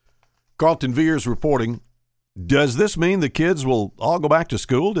Carlton Veers reporting, does this mean the kids will all go back to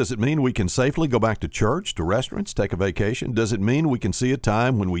school? Does it mean we can safely go back to church, to restaurants, take a vacation? Does it mean we can see a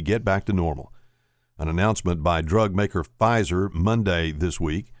time when we get back to normal? An announcement by drug maker Pfizer Monday this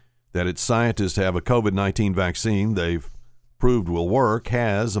week that its scientists have a COVID-19 vaccine they've proved will work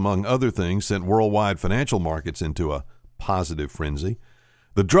has, among other things, sent worldwide financial markets into a positive frenzy.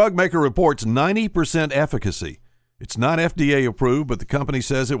 The drug maker reports 90% efficacy. It's not FDA approved, but the company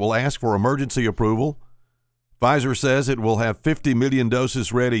says it will ask for emergency approval. Pfizer says it will have 50 million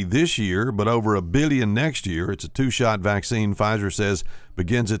doses ready this year, but over 1 billion next year. It's a 2-shot vaccine, Pfizer says,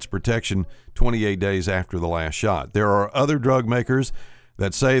 begins its protection 28 days after the last shot. There are other drug makers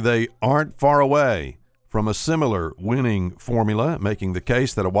that say they aren't far away from a similar winning formula, making the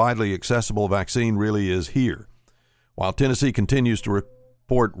case that a widely accessible vaccine really is here. While Tennessee continues to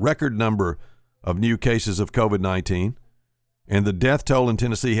report record number of new cases of COVID-19 and the death toll in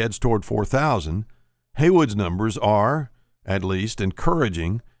Tennessee heads toward 4,000, Haywood's numbers are, at least,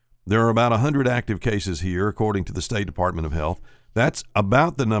 encouraging. There are about 100 active cases here, according to the State Department of Health. That's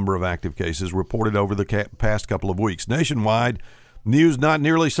about the number of active cases reported over the past couple of weeks. Nationwide, news not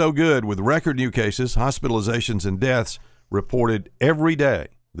nearly so good, with record new cases, hospitalizations, and deaths reported every day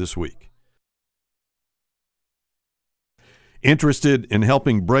this week. Interested in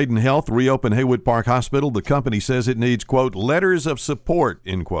helping Braden Health reopen Haywood Park Hospital, the company says it needs, quote, letters of support,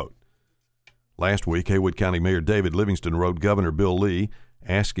 end quote. Last week, Haywood County Mayor David Livingston wrote Governor Bill Lee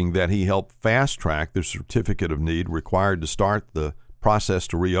asking that he help fast-track the certificate of need required to start the process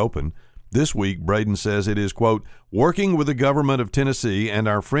to reopen. This week, Braden says it is, quote, working with the government of Tennessee and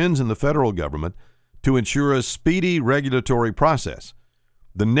our friends in the federal government to ensure a speedy regulatory process.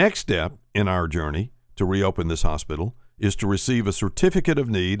 The next step in our journey to reopen this hospital is to receive a certificate of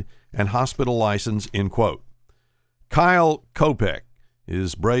need and hospital license, end quote. Kyle Kopech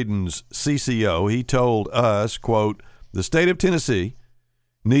is Braden's CCO. He told us, quote, the state of Tennessee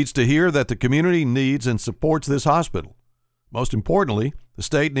needs to hear that the community needs and supports this hospital. Most importantly, the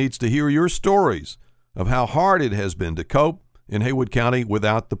state needs to hear your stories of how hard it has been to cope in Haywood County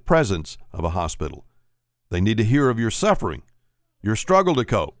without the presence of a hospital. They need to hear of your suffering, your struggle to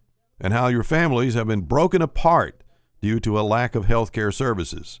cope, and how your families have been broken apart due to a lack of health care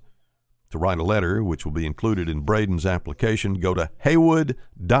services. To write a letter, which will be included in Braden's application, go to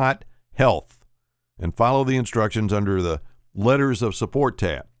haywood.health and follow the instructions under the Letters of Support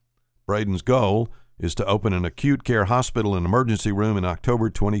tab. Braden's goal is to open an acute care hospital and emergency room in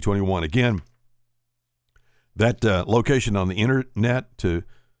October 2021. Again, that location on the internet to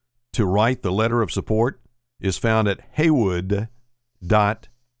write the letter of support is found at haywood.health.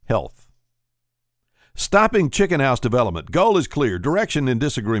 Stopping chicken house development. Goal is clear. Direction in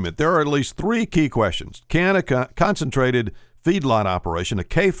disagreement. There are at least 3 key questions. Can a concentrated feedlot operation, a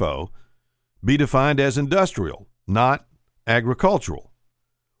CAFO, be defined as industrial, not agricultural?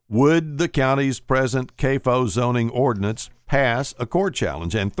 Would the county's present CAFO zoning ordinance pass a court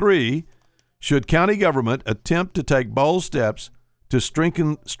challenge? And 3, should county government attempt to take bold steps to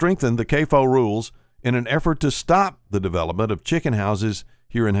strengthen the CAFO rules in an effort to stop the development of chicken houses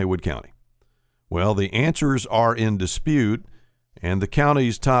here in Haywood County? Well, the answers are in dispute, and the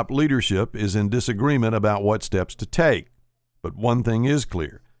county's top leadership is in disagreement about what steps to take. But one thing is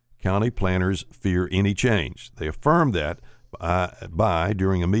clear. County planners fear any change. They affirmed that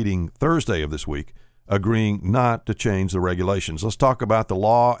during a meeting Thursday of this week, agreeing not to change the regulations. Let's talk about the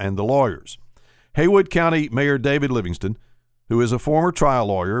law and the lawyers. Haywood County Mayor David Livingston, who is a former trial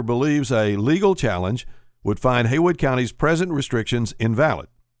lawyer, believes a legal challenge would find Haywood County's present restrictions invalid.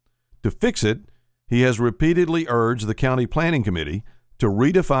 To fix it, he has repeatedly urged the County Planning Committee to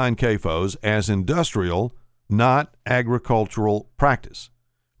redefine CAFOs as industrial, not agricultural practice.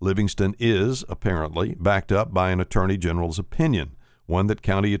 Livingston is, apparently, backed up by an attorney general's opinion, one that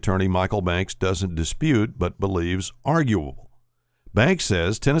County Attorney Michael Banks doesn't dispute but believes arguable. Banks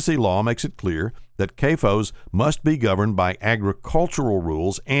says Tennessee law makes it clear that CAFOs must be governed by agricultural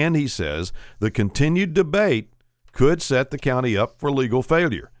rules, and he says the continued debate could set the county up for legal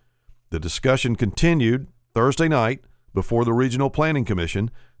failure. The discussion continued Thursday night before the Regional Planning Commission.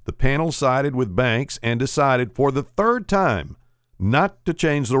 The panel sided with Banks and decided for the 3rd time not to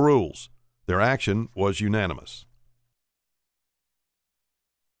change the rules. Their action was unanimous.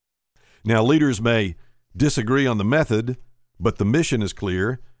 Now, leaders may disagree on the method, but the mission is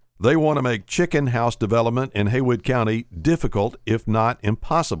clear. They want to make chicken house development in Haywood County difficult, if not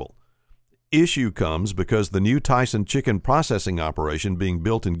impossible. Issue comes because the new Tyson chicken processing operation being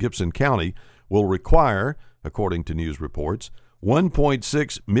built in Gibson County will require, according to news reports,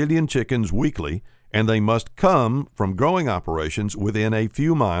 1.6 million chickens weekly and they must come from growing operations within a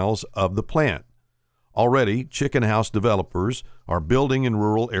few miles of the plant. Already, chicken house developers are building in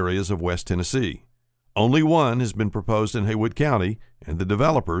rural areas of West Tennessee. Only one has been proposed in Haywood County, and the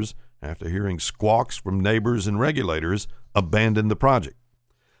developers, after hearing squawks from neighbors and regulators, abandoned the project.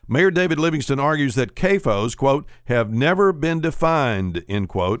 Mayor David Livingston argues that CAFOs, quote, have never been defined, end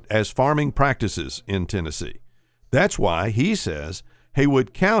quote, as farming practices in Tennessee. That's why, he says,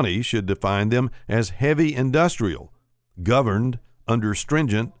 Haywood County should define them as heavy industrial, governed under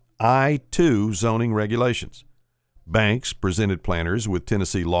stringent I-2 zoning regulations. Banks presented planners with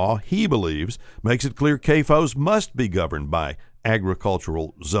Tennessee law he believes makes it clear CAFOs must be governed by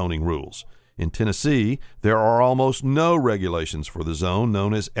agricultural zoning rules. In Tennessee, there are almost no regulations for the zone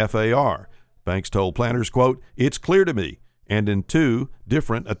known as FAR. Banks told planners, quote, it's clear to me, and in two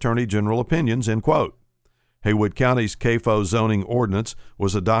different attorney general opinions, end quote. Haywood County's CAFO zoning ordinance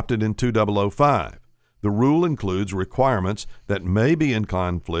was adopted in 2005. The rule includes requirements that may be in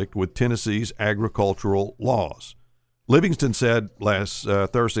conflict with Tennessee's agricultural laws. Livingston said last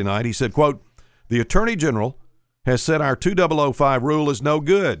Thursday night, he said, quote, the Attorney General has said our 2005 rule is no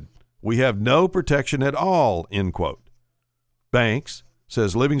good. We have no protection at all, end quote. Banks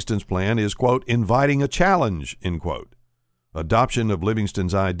says Livingston's plan is, quote, inviting a challenge, end quote. Adoption of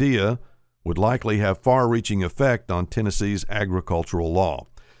Livingston's idea would likely have far-reaching effect on Tennessee's agricultural law.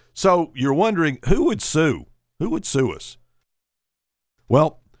 So you're wondering, who would sue? Who would sue us?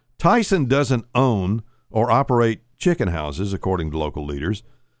 Well, Tyson doesn't own or operate chicken houses, according to local leaders,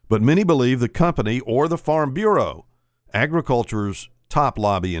 but many believe the company or the Farm Bureau, agriculture's top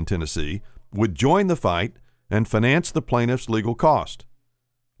lobby in Tennessee, would join the fight and finance the plaintiff's legal cost.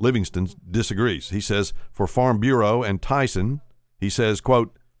 Livingston disagrees. He says for Farm Bureau and Tyson, he says,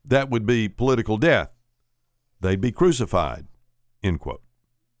 quote, that would be political death. They'd be crucified, end quote.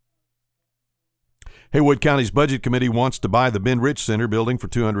 Haywood County's Budget Committee wants to buy the Ben Rich Center building for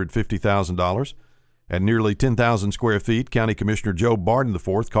 $250,000. At nearly 10,000 square feet, County Commissioner Joe Barden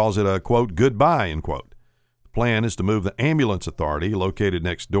IV calls it a, quote, goodbye, end quote. The plan is to move the ambulance authority located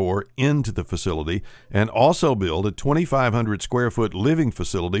next door into the facility and also build a 2,500 square foot living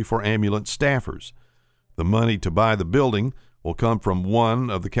facility for ambulance staffers. The money to buy the building will come from one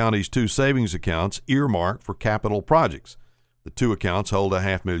of the county's two savings accounts earmarked for capital projects. The two accounts hold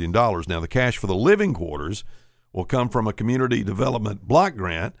 $500,000. Now, the cash for the living quarters will come from a community development block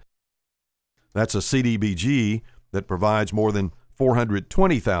grant. That's a CDBG that provides more than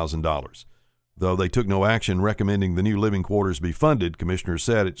 $420,000. Though they took no action recommending the new living quarters be funded, commissioners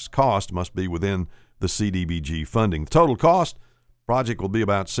said its cost must be within the CDBG funding. The total cost project will be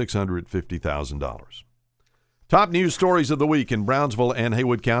about $650,000. Top news stories of the week in Brownsville and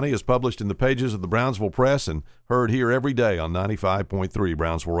Haywood County is published in the pages of the Brownsville Press and heard here every day on 95.3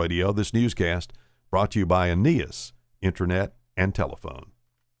 Brownsville Radio. This newscast brought to you by Aeneas Internet and Telephone.